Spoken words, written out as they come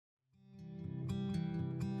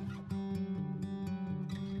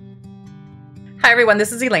Hi everyone,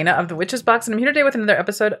 this is Elena of the Witches Box, and I'm here today with another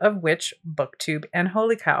episode of Witch Booktube. And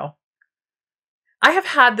holy cow, I have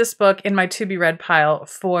had this book in my to be read pile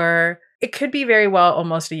for, it could be very well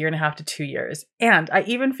almost 1.5 to 2 years. And I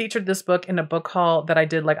even featured this book in a book haul that I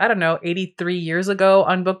did, like, I don't know, 83 years ago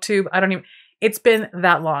on Booktube. It's been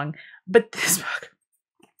that long. But this book,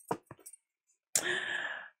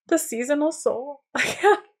 The Seasonal Soul,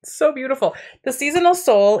 so beautiful. The Seasonal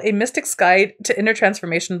Soul, A Mystic's Guide to Inner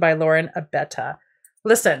Transformation by Aletta.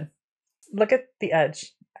 Listen, look at the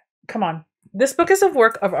edge. Come on. This book is a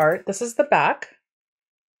work of art. This is the back.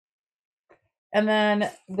 And then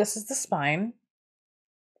this is the spine.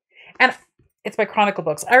 And it's by Chronicle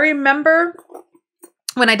Books. I remember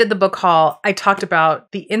when I did the book haul, I talked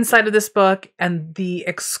about the inside of this book and the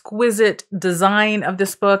exquisite design of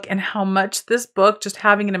this book and how much this book, just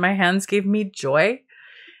having it in my hands, gave me joy.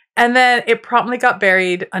 And then it promptly got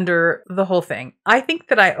buried under the whole thing. I think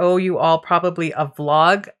that I owe you all probably a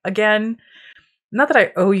vlog again. Not that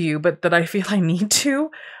I owe you, but that I feel I need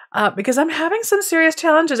to, because I'm having some serious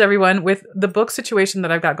challenges, everyone, with the book situation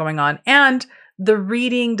that I've got going on and the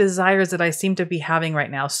reading desires that I seem to be having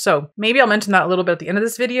right now. So maybe I'll mention that a little bit at the end of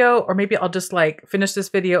this video, or maybe I'll just like finish this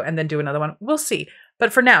video and then do another one. We'll see.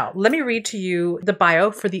 But for now, let me read to you the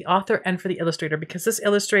bio for the author and for the illustrator, because this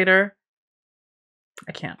illustrator,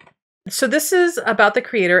 I can't. So this is about the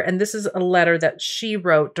creator, and this is a letter that she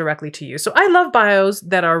wrote directly to you. So I love bios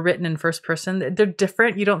that are written in first person. They're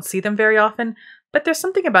different. You don't see them very often, but there's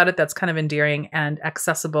something about it that's kind of endearing and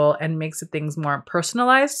accessible and makes things more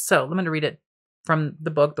personalized. So I'm going to read it from the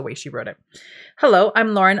book the way she wrote it. Hello,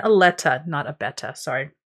 I'm Lauren Aletta, not Abetta, sorry.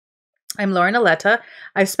 I'm Lauren Aletta.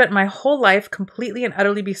 I've spent my whole life completely and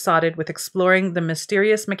utterly besotted with exploring the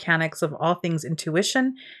mysterious mechanics of all things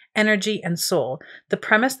intuition, energy, and soul. The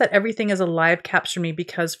premise that everything is alive captured me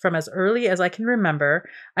because from as early as I can remember,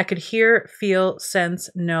 I could hear, feel, sense,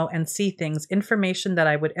 know, and see things, information that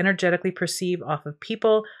I would energetically perceive off of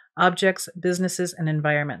people, objects, businesses, and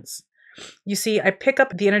environments. You see, I pick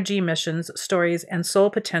up the energy emissions, stories, and soul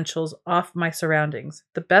potentials off my surroundings.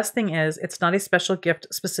 The best thing is, it's not a special gift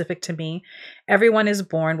specific to me. Everyone is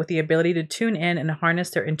born with the ability to tune in and harness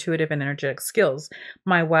their intuitive and energetic skills.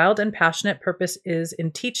 My wild and passionate purpose is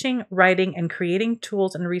in teaching, writing, and creating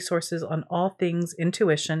tools and resources on all things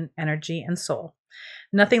intuition, energy, and soul.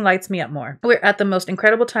 Nothing lights me up more. We're at the most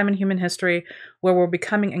incredible time in human history where we're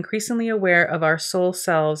becoming increasingly aware of our soul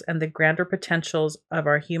selves and the grander potentials of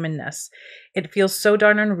our humanness. It feels so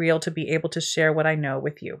darn unreal to be able to share what I know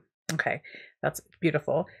with you. Okay, that's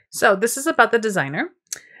beautiful. So this is about the designer.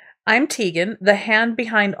 I'm Tegan, the hand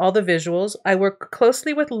behind all the visuals. I work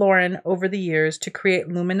closely with Lauren over the years to create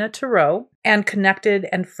Lumina Tarot and Connected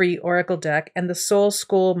and Free Oracle Deck and the Soul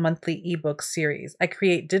School monthly ebook series. I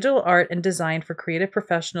create digital art and design for creative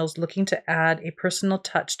professionals looking to add a personal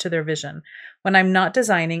touch to their vision. When I'm not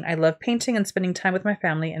designing, I love painting and spending time with my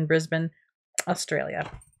family in Brisbane, Australia.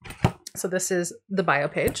 So this is the bio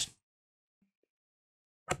page.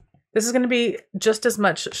 This is going to be just as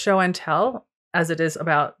much show and tell as it is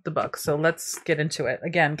about the book. So let's get into it.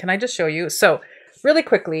 Again, can I just show you? So really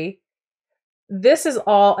quickly, this is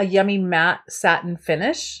all a yummy matte satin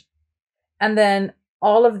finish. And then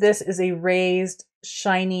all of this is a raised,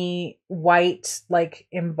 shiny, white, like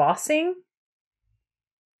embossing.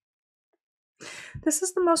 This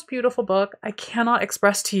is the most beautiful book. I cannot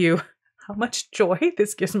express to you how much joy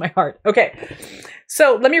this gives my heart. Okay,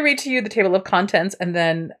 so let me read to you the table of contents, and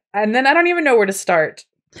then I don't even know where to start.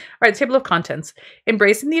 All right, table of contents.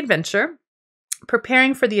 Embracing the adventure,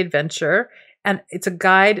 preparing for the adventure, and it's a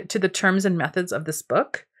guide to the terms and methods of this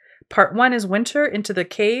book. Part 1 is Winter into the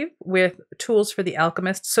Cave with Tools for the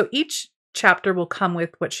Alchemist. So each chapter will come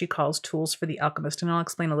with what she calls Tools for the Alchemist, and I'll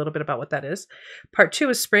explain a little bit about what that is. Part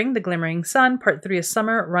 2 is Spring, the Glimmering Sun. Part 3 is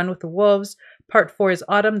Summer, Run with the Wolves. Part 4 is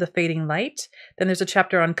Autumn, the Fading Light. Then there's a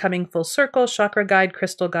chapter on Coming Full Circle, Chakra Guide,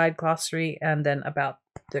 Crystal Guide, Glossary, and then about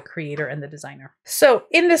the creator and the designer. So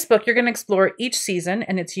in this book, you're going to explore each season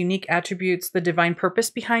and its unique attributes, the divine purpose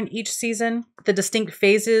behind each season, the distinct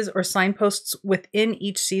phases or signposts within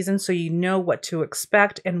each season so you know what to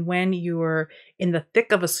expect, and when you're in the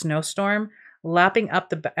thick of a snowstorm, lapping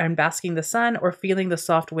up and basking the sun, or feeling the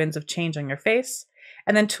soft winds of change on your face.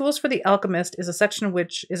 And then Tools for the Alchemist is a section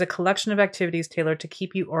which is a collection of activities tailored to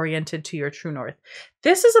keep you oriented to your true north.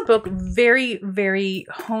 This is a book very, very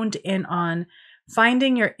honed in on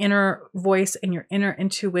finding your inner voice and your inner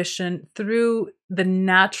intuition through the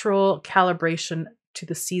natural calibration to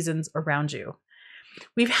the seasons around you.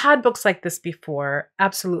 We've had books like this before,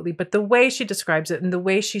 absolutely, but the way she describes it and the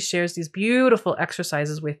way she shares these beautiful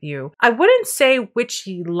exercises with you, I wouldn't say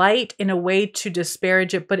witchy light in a way to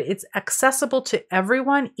disparage it, but it's accessible to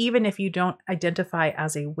everyone, even if you don't identify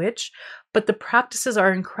as a witch. But the practices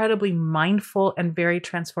are incredibly mindful and very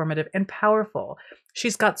transformative and powerful.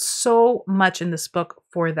 She's got so much in this book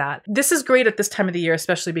for that. This is great at this time of the year,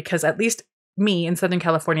 especially because at least me in Southern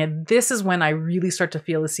California, this is when I really start to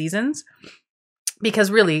feel the seasons.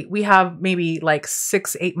 Because really, we have maybe like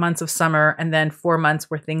 6-8 months of summer and then 4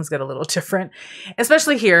 months where things get a little different.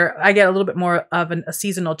 Especially here, I get a little bit more of a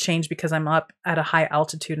seasonal change because I'm up at a high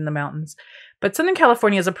altitude in the mountains. But Southern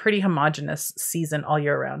California is a pretty homogeneous season all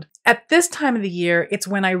year round. At this time of the year, it's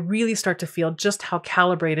when I really start to feel just how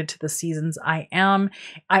calibrated to the seasons I am.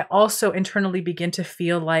 I also internally begin to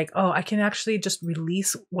feel like, oh, I can actually just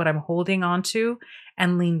release what I'm holding onto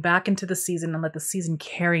and lean back into the season and let the season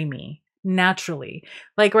carry me naturally.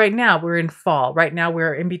 Like right now, we're in fall. Right now,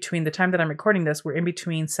 we're in between the time that I'm recording this, we're in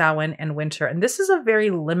between Samhain and winter. And this is a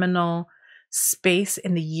very liminal space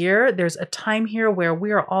in the year. There's a time here where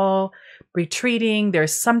we are all retreating.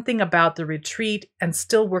 There's something about the retreat and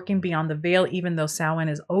still working beyond the veil, even though Samhain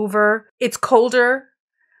is over. It's colder,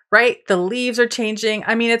 right? The leaves are changing.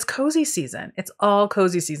 I mean, it's cozy season. It's all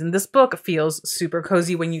cozy season. This book feels super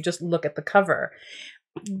cozy when you just look at the cover.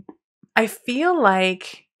 I feel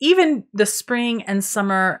like even the spring and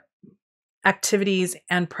summer activities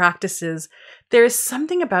and practices, there is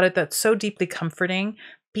something about it that's so deeply comforting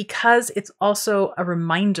because it's also a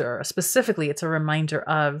reminder, specifically, it's a reminder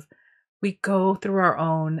of we go through our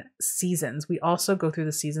own seasons. We also go through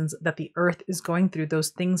the seasons that the earth is going through. Those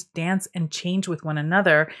things dance and change with one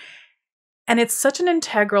another. And it's such an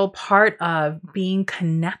integral part of being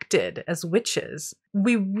connected as witches.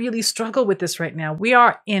 We really struggle with this right now. We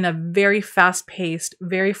are in a very fast-paced,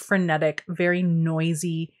 very frenetic, very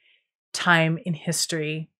noisy time in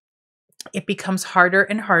history. It becomes harder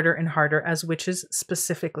and harder and harder as witches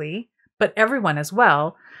specifically, but everyone as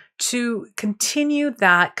well, to continue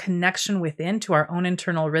that connection within to our own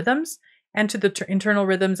internal rhythms and to the internal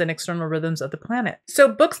rhythms and external rhythms of the planet. So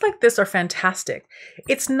books like this are fantastic.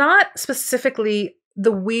 It's not specifically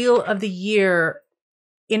the wheel of the year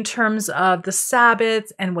in terms of the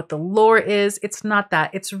Sabbats and what the lore is. It's not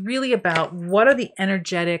that. It's really about what are the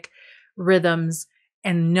energetic rhythms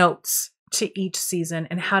and notes to each season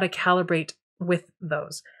and how to calibrate with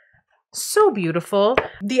those. So beautiful.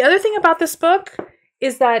 The other thing about this book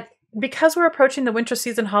is that because we're approaching the winter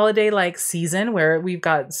season holiday-like season where we've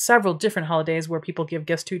got several different holidays where people give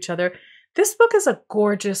gifts to each other, this book is a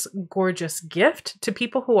gorgeous, gorgeous gift to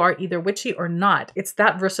people who are either witchy or not. It's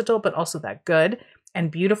that versatile, but also that good and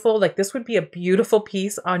beautiful. Like this would be a beautiful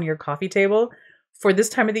piece on your coffee table for this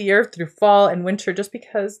time of the year through fall and winter, just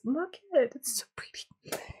because look at it, it's so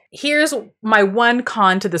pretty. Here's my one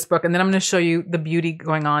con to this book, and then I'm going to show you the beauty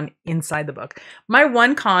going on inside the book. My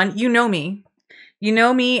one con, you know me. You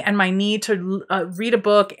know me and my need to read a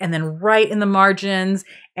book and then write in the margins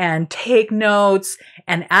and take notes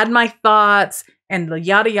and add my thoughts and the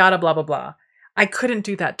yada, yada, blah, blah, blah. I couldn't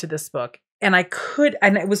do that to this book. And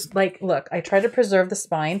it was like, look, I tried to preserve the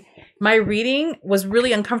spine. My reading was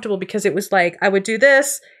really uncomfortable because it was like, I would do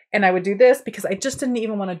this and I would do this because I just didn't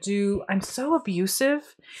even want to do, I'm so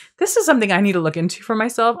abusive. This is something I need to look into for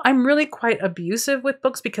myself. I'm really quite abusive with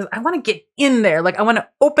books because I want to get in there. Like I want to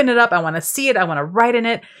open it up. I want to see it. I want to write in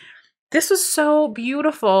it. This was so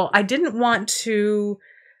beautiful. I didn't want to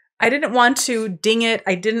ding it.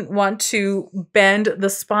 I didn't want to bend the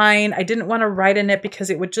spine. I didn't want to write in it because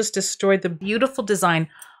it would just destroy the beautiful design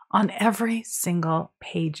on every single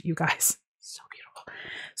page, you guys. So beautiful.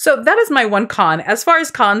 So that is my one con. As far as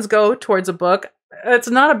cons go towards a book, it's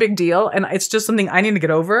not a big deal. And it's just something I need to get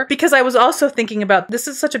over because I was also thinking about, this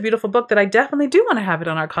is such a beautiful book that I definitely do want to have it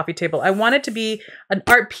on our coffee table. I want it to be an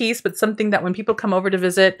art piece, but something that when people come over to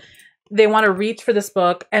visit, they want to reach for this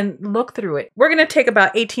book and look through it. We're going to take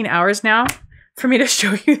about 18 hours now for me to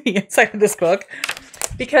show you the inside of this book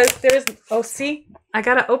because there's, oh, see, I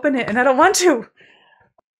got to open it and I don't want to.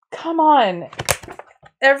 Come on.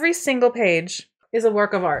 Every single page is a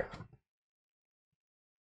work of art.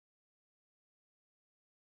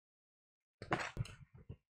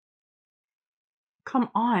 Come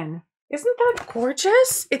on. Isn't that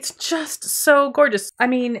gorgeous? It's just so gorgeous. I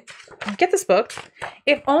mean, get this book,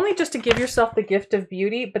 if only just to give yourself the gift of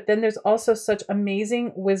beauty, but then there's also such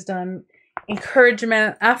amazing wisdom,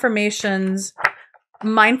 encouragement, affirmations,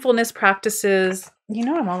 mindfulness practices. You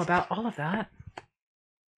know, I'm all about all of that.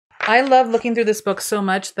 I love looking through this book so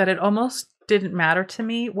much that it almost didn't matter to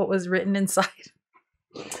me what was written inside.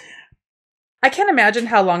 I can't imagine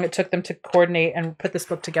how long it took them to coordinate and put this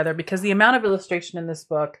book together, because the amount of illustration in this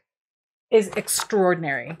book is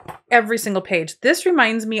extraordinary. Every single page. This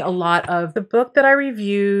reminds me a lot of the book that I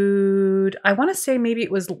reviewed. I want to say maybe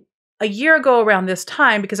it was a year ago around this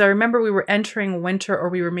time, because I remember we were entering winter, or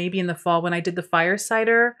we were maybe in the fall when I did the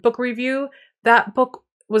Firesider book review. That book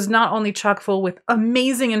was not only chock full with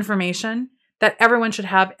amazing information that everyone should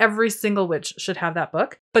have, every single witch should have that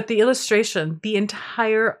book, but the illustration, the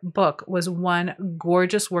entire book was one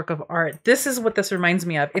gorgeous work of art. This is what this reminds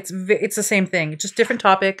me of. It's the same thing, just different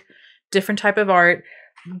topic, different type of art,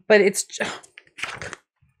 but it's just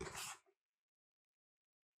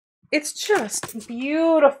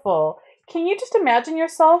beautiful. Can you just imagine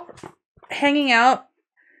yourself hanging out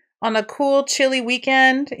on a cool, chilly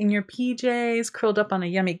weekend in your PJs, curled up on a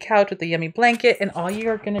yummy couch with a yummy blanket, and all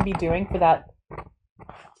you're going to be doing for that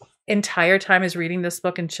entire time is reading this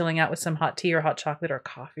book and chilling out with some hot tea or hot chocolate or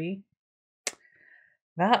coffee?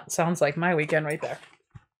 That sounds like my weekend right there.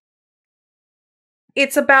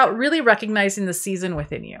 It's about really recognizing the season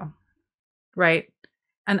within you, right?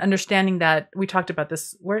 And understanding that we talked about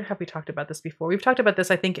this. Where have we talked about this before? We've talked about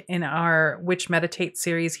this, I think, in our Witch Meditate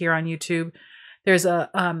series here on YouTube. There's a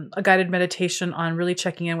guided meditation on really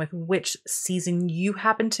checking in with which season you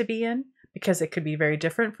happen to be in, because it could be very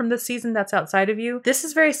different from the season that's outside of you. This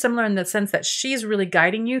is very similar in the sense that she's really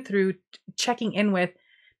guiding you through checking in with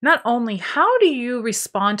not only how do you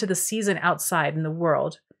respond to the season outside in the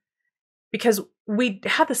world, because we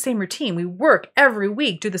have the same routine. We work every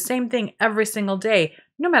week, do the same thing every single day,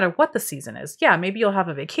 no matter what the season is. Yeah, maybe you'll have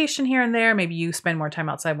a vacation here and there. Maybe you spend more time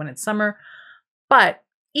outside when it's summer, but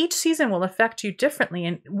each season will affect you differently.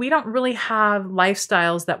 And we don't really have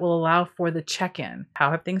lifestyles that will allow for the check-in.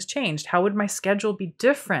 How have things changed? How would my schedule be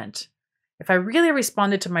different if I really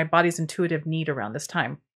responded to my body's intuitive need around this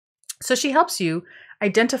time? So she helps you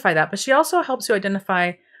identify that, but she also helps you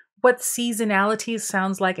identify what seasonality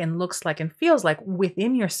sounds like and looks like and feels like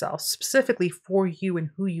within yourself, specifically for you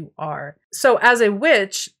and who you are. So as a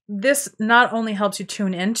witch, this not only helps you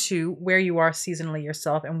tune into where you are seasonally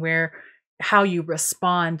yourself and how you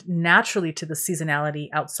respond naturally to the seasonality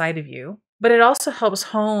outside of you, but it also helps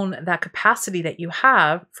hone that capacity that you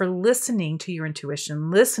have for listening to your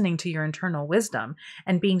intuition, listening to your internal wisdom,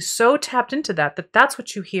 and being so tapped into that's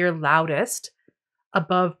what you hear loudest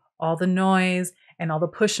above all the noise and all the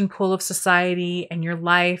push and pull of society and your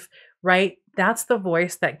life, right? That's the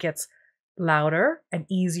voice that gets louder and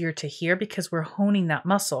easier to hear because we're honing that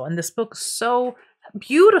muscle. And this book so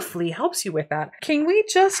beautifully helps you with that. Can we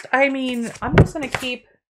just, I'm just going to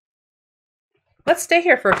let's stay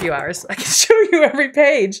here for a few hours. I can show you every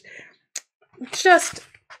page. Just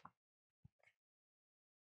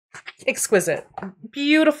exquisite.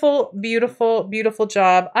 Beautiful, beautiful, beautiful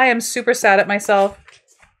job. I am super sad at myself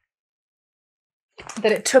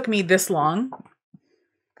that it took me this long.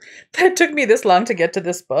 To get to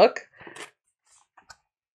this book.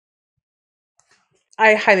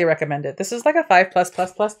 I highly recommend it. This is like a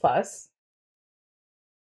 5++++.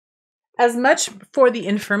 As much for the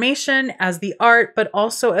information as the art, but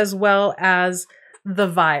also as well as the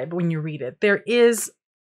vibe when you read it. There is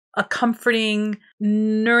a comforting,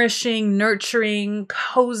 nourishing, nurturing,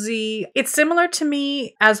 cozy. It's similar to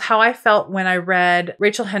me as how I felt when I read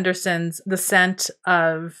Rachel Henderson's The Scent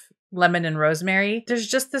of Lemon and Rosemary. There's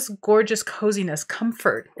just this gorgeous coziness,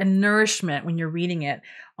 comfort, and nourishment when you're reading it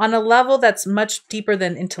on a level that's much deeper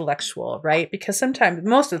than intellectual, right? Because sometimes,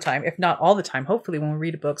 most of the time, if not all the time, hopefully when we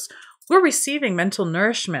read books, we're receiving mental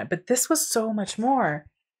nourishment, but this was so much more.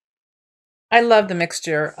 I love the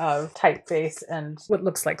mixture of typeface and what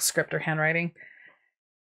looks like script or handwriting.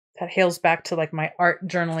 That hails back to like my art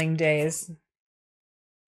journaling days.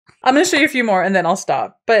 I'm going to show you a few more and then I'll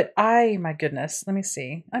stop. But my goodness, let me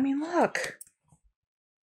see. Look.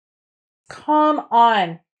 Come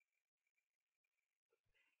on.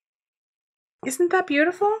 Isn't that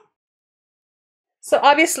beautiful? So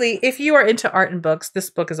obviously, if you are into art and books,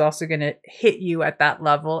 this book is also going to hit you at that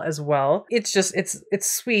level as well. It's just, it's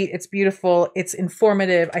sweet. It's beautiful. It's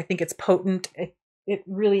informative. I think it's potent. It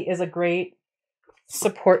really is a great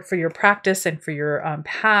support for your practice and for your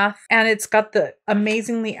path. And it's got the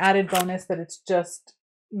amazingly added bonus that it's just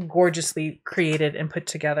gorgeously created and put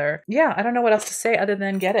together. Yeah, I don't know what else to say other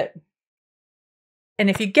than get it.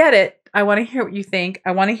 And if you get it, I want to hear what you think.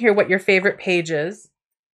 I want to hear what your favorite page is.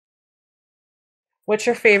 What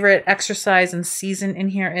your favorite exercise and season in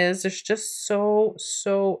here is. There's just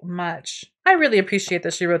so much. I really appreciate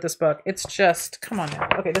that she wrote this book. It's just, come on now.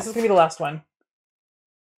 Okay, this is going to be the last one.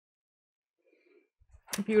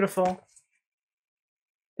 Beautiful.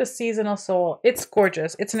 The Seasonal Soul. It's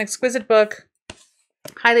gorgeous. It's an exquisite book.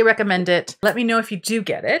 Highly recommend it. Let me know if you do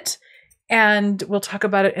get it. And we'll talk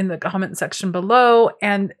about it in the comment section below.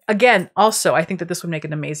 And again, also, I think that this would make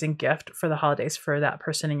an amazing gift for the holidays for that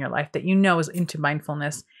person in your life that you know is into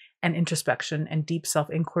mindfulness and introspection and deep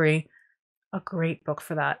self-inquiry. A great book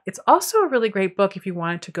for that. It's also a really great book if you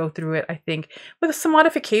wanted to go through it, I think, with some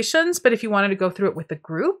modifications, but if you wanted to go through it with a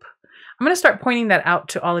group. I'm going to start pointing that out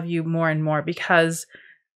to all of you more and more, because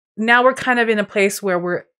now we're kind of in a place where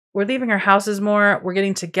we're leaving our houses more, we're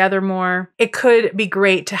getting together more. It could be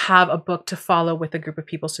great to have a book to follow with a group of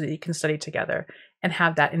people so that you can study together and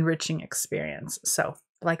have that enriching experience. So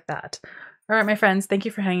like that. All right, my friends, thank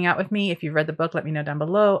you for hanging out with me. If you've read the book, let me know down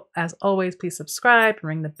below. As always, please subscribe and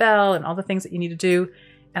ring the bell and all the things that you need to do.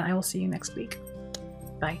 And I will see you next week.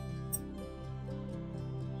 Bye.